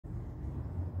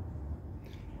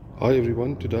Hi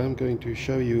everyone, today I'm going to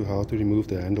show you how to remove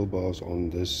the handlebars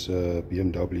on this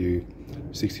BMW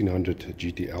 1600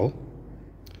 GTL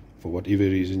for whatever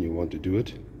reason you want to do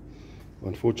it.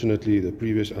 Unfortunately, the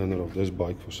previous owner of this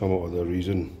bike, for some or other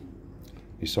reason,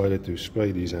 decided to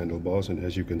spray these handlebars, and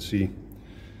as you can see,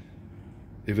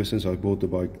 ever since I bought the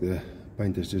bike, the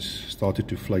paint has just started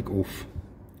to flake off.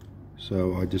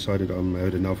 So I decided I'm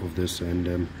had enough of this,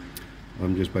 and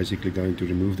I'm just basically going to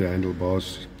remove the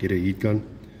handlebars, get a heat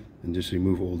gun and just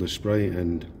remove all the spray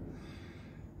and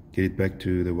get it back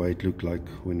to the way it looked like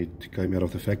when it came out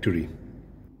of the factory.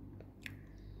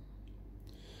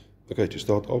 Okay, to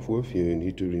start off with, you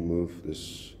need to remove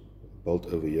this bolt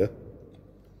over here,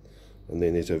 and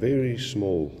then there's a very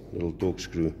small little torque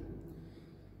screw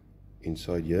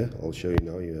inside here. I'll show you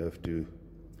now. You have to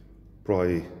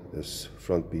pry this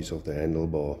front piece of the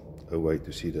handlebar away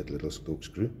to see that little torque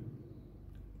screw.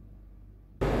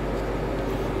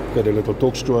 Okay, the little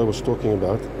torque screw I was talking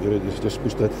about, you just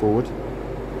push that forward.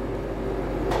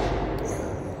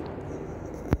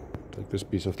 Take this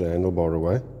piece of the handlebar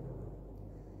away,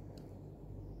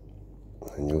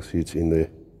 and you'll see it's in there.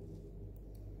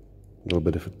 A little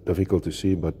bit difficult to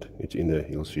see, but it's in there,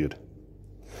 you'll see it.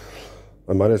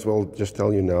 I might as well just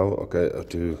tell you now, okay,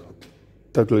 to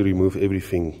totally remove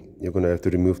everything, you're going to have to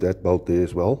remove that bolt there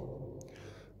as well.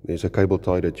 There's a cable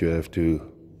tie that you have to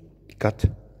cut.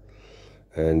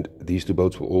 And these two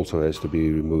bolts will also has to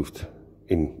be removed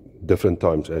in different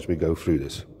times as we go through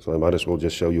this. So I might as well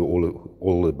just show you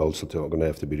all the bolts that are going to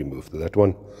have to be removed. That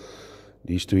one,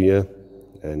 these two here,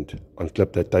 and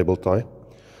unclip that cable tie.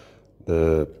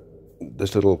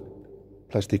 This little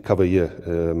plastic cover here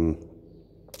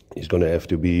is going to have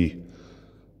to be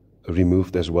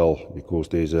removed as well, because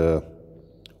there's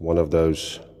one of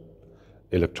those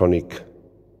electronic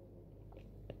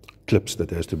clips that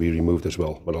has to be removed as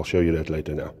well, but I'll show you that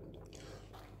later now.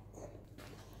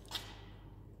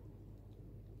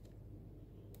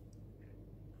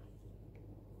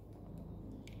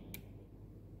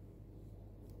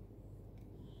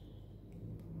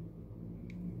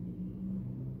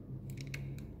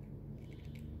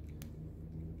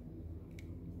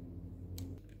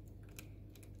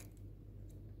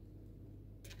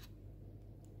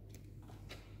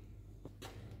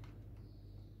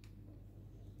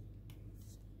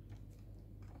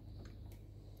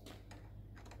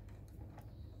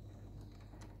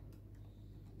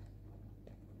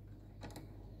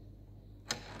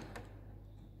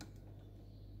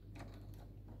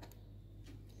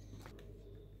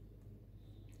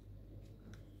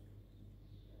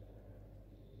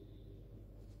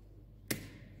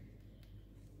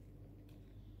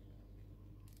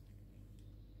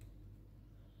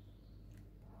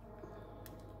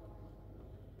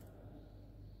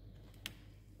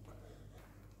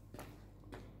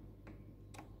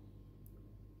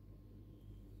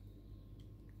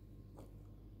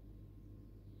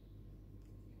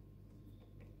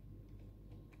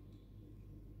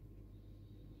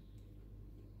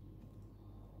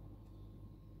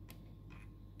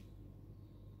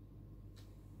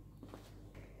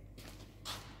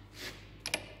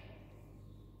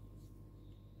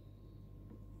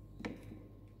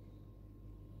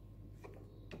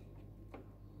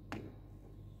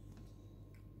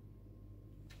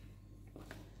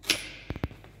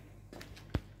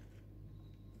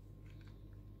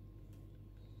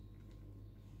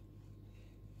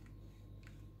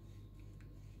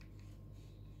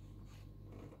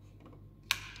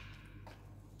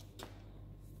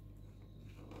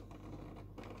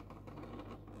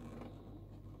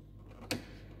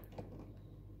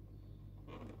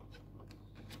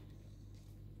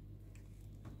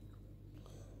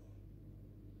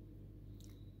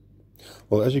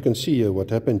 Well, as you can see here, what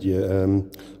happened here,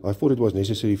 I thought it was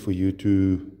necessary for you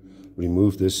to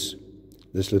remove this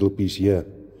little piece here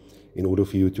in order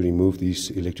for you to remove these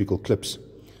electrical clips.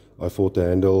 I thought the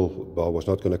handlebar was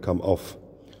not going to come off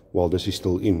while this is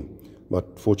still in,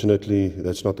 but fortunately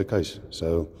that's not the case.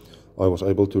 So I was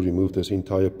able to remove this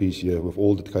entire piece here with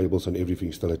all the cables and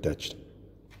everything still attached.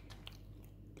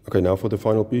 Okay, now for the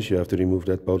final piece, you have to remove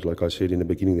that bolt. Like I said in the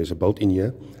beginning, there's a bolt in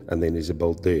here, and then there's a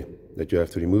bolt there that you have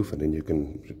to remove, and then you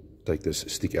can take this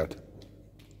stick out.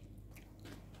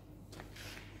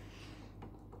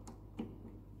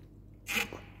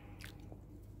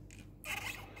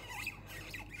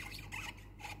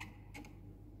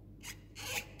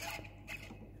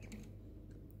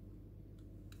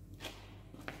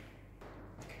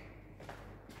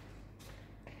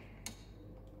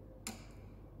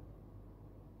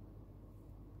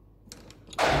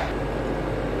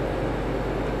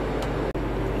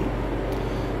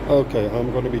 Okay,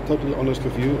 I'm going to be totally honest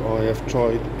with you. I have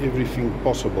tried everything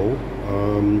possible,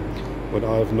 but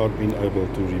I have not been able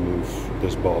to remove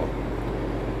this bar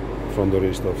from the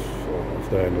rest of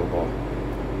the handlebar.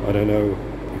 I don't know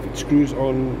if it screws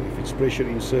on, if it's pressure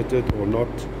inserted or not,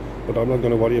 but I'm not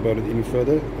going to worry about it any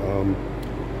further.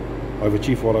 I've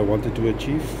achieved what I wanted to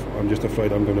achieve. I'm just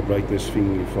afraid I'm going to break this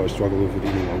thing if I struggle with it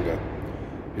any longer.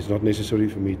 It's not necessary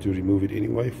for me to remove it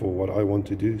anyway for what I want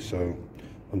to do, so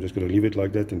I'm just going to leave it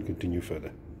like that and continue further.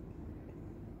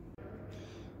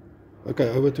 Okay,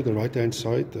 over to the right hand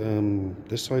side.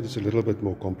 This side is a little bit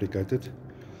more complicated.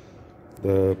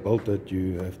 The bolt that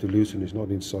you have to loosen is not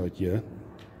inside here.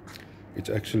 It's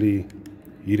actually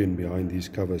hidden behind these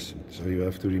covers, so you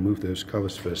have to remove those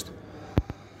covers first.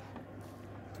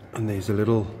 And there's a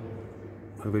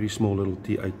very small little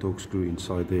T8 torque screw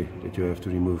inside there that you have to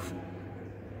remove.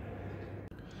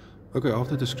 Okay,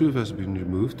 after the screw has been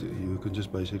removed, you can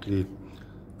just basically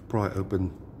pry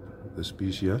open this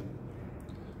piece here.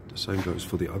 The same goes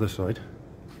for the other side.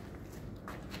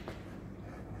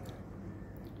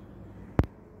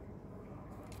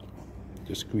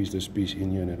 Just squeeze this piece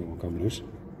in here and it will come loose.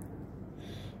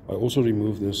 I also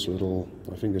removed this little,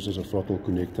 I think this is a throttle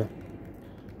connector.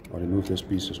 I removed this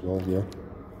piece as well here.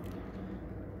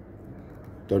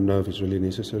 Don't know if it's really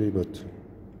necessary, but it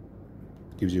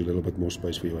gives you a little bit more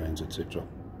space for your hands, etc.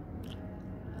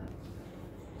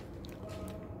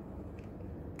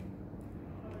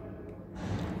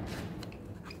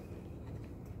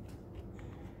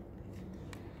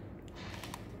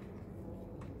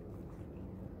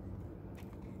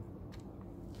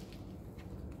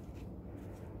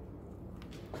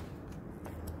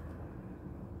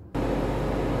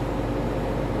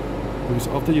 Because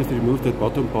after you've removed that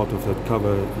bottom part of that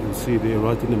cover, you'll see there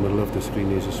right in the middle of the screen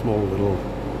there's a small little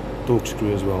torque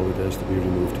screw as well that has to be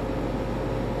removed.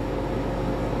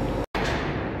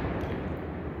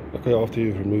 Okay, after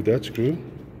you've removed that screw,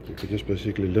 you can just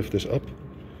basically lift this up,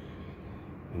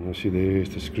 and you'll see there is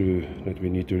the screw that we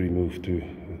need to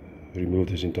remove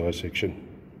this entire section.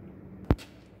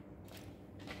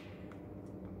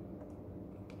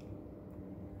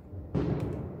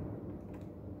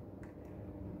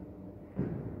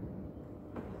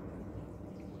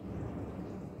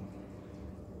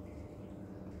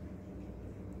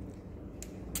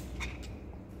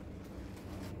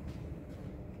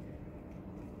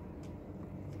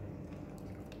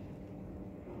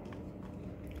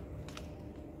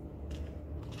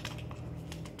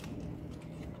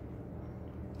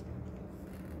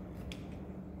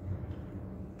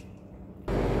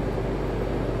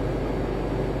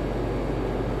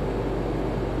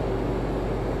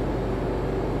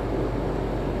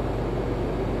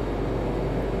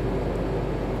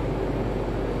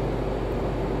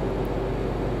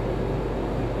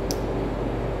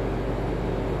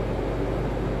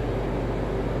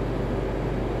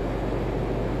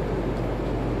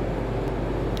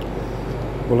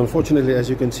 Well, unfortunately, as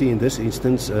you can see in this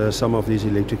instance, some of these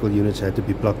electrical units had to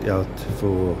be plugged out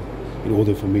in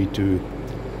order for me to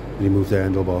remove the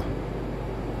handlebar.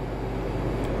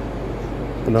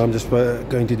 And now I'm just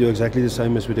going to do exactly the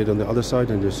same as we did on the other side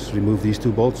and just remove these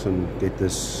two bolts and get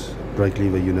this brake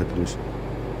lever unit loose.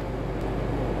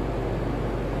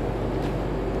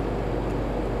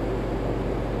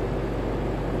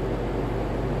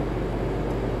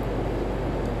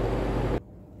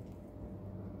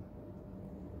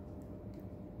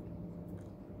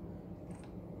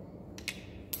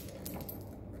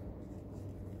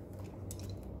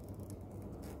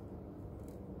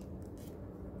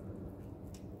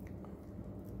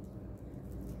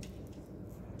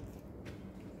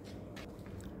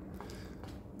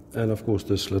 And of course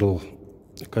this little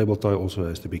cable tie also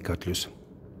has to be cut loose.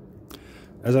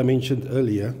 As I mentioned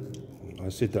earlier, I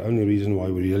said the only reason why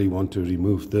we really want to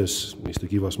remove this is to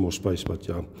give us more space, but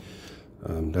yeah,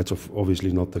 that's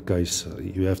obviously not the case.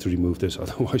 You have to remove this,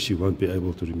 otherwise you won't be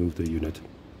able to remove the unit.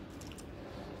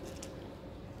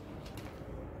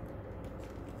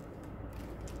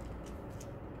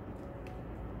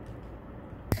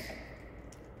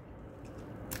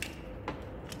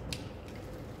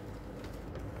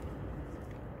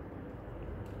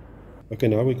 Okay,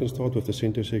 now we can start with the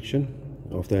center section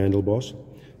of the handlebars.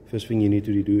 First thing you need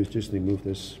to do is just remove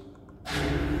this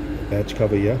badge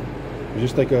cover here. You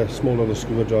just take a small little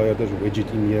screwdriver, just wedge it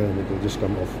in here and it will just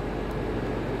come off.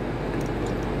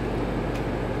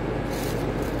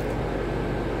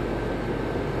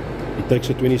 It takes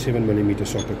a 27mm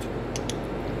socket.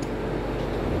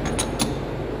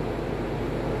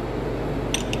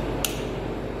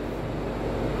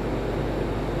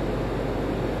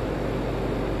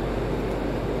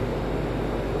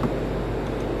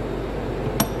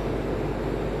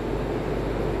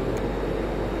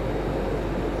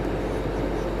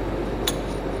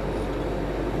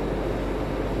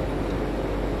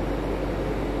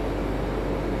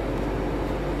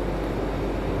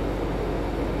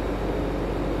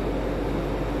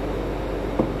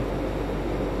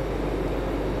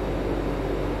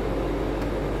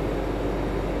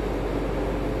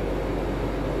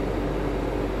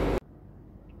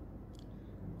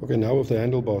 Okay, now with the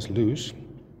handlebars loose,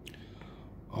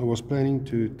 I was planning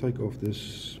to take off the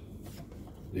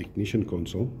ignition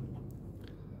console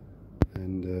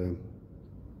and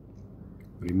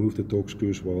remove the torque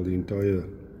screws while the entire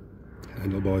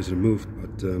handlebar is removed,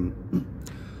 but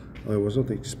I was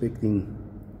not expecting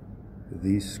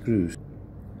these screws.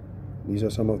 These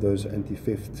are some of those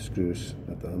anti-theft screws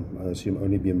that I assume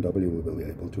only BMW will be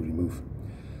able to remove.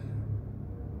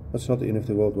 That's not the end of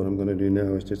the world. What I'm going to do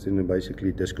now is just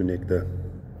basically disconnect the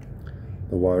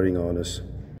wiring harness.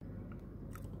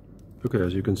 Okay,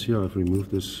 as you can see, I've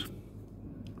removed this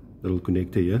little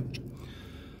connector here,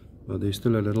 but there's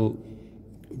still a little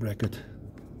bracket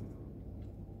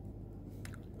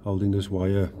holding this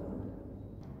wire.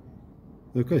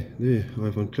 Okay, there,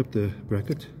 I've unclipped the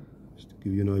bracket just to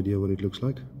give you an idea what it looks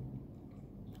like.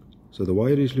 So the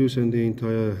wire is loose and the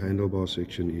entire handlebar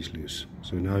section is loose.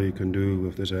 So now you can do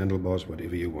with this handlebars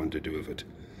whatever you want to do with it.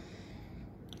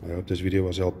 I hope this video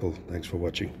was helpful. Thanks for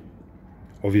watching.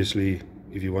 Obviously,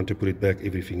 if you want to put it back,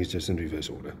 everything is just in reverse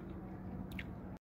order.